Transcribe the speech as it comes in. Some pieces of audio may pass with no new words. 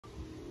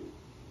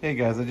Hey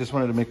guys, I just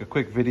wanted to make a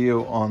quick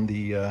video on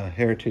the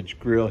Heritage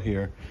Grille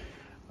here.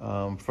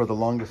 For the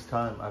longest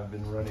time, I've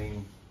been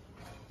running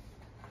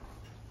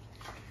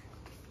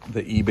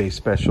the eBay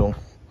special.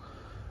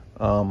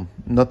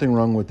 Nothing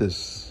wrong with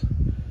this,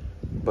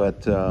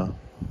 but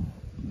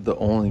the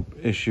only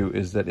issue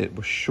is that it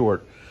was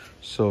short.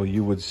 So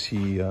you would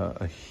see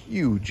a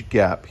huge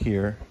gap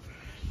here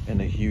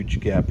and a huge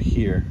gap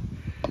here.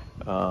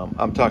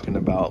 I'm talking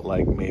about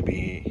like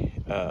maybe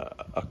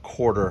a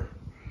quarter.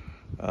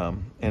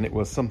 And it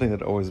was something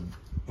that always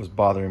was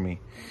bothering me.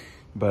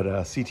 But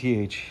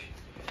CTH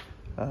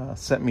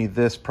sent me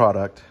this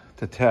product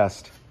to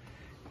test,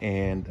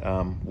 and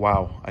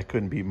wow, I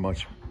couldn't be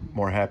much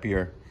more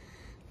happier.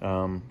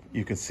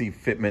 You can see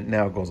fitment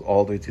now goes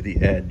all the way to the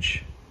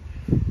edge.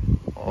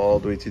 All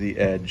the way to the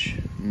edge,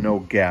 no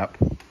gap.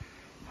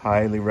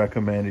 Highly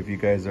recommend if you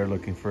guys are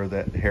looking for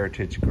that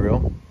Heritage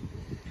Grille.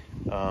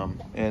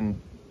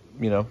 And,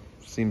 you know,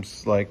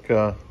 seems like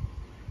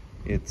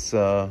it's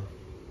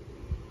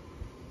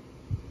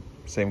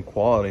same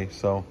quality.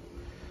 So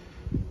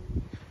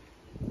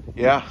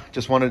yeah,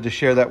 just wanted to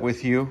share that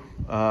with you.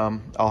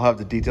 I'll have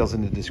the details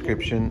in the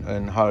description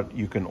and how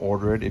you can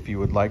order it if you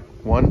would like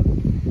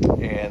one.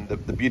 And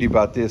the beauty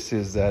about this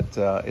is that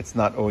it's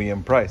not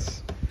OEM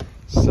price,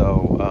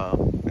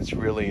 so it's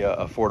really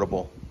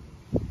affordable.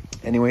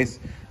 Anyways,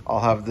 I'll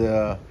have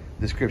the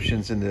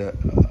descriptions in the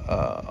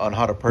on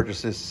how to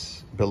purchase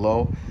this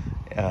below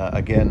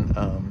again,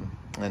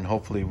 and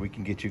hopefully we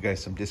can get you guys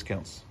some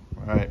discounts.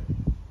 All right.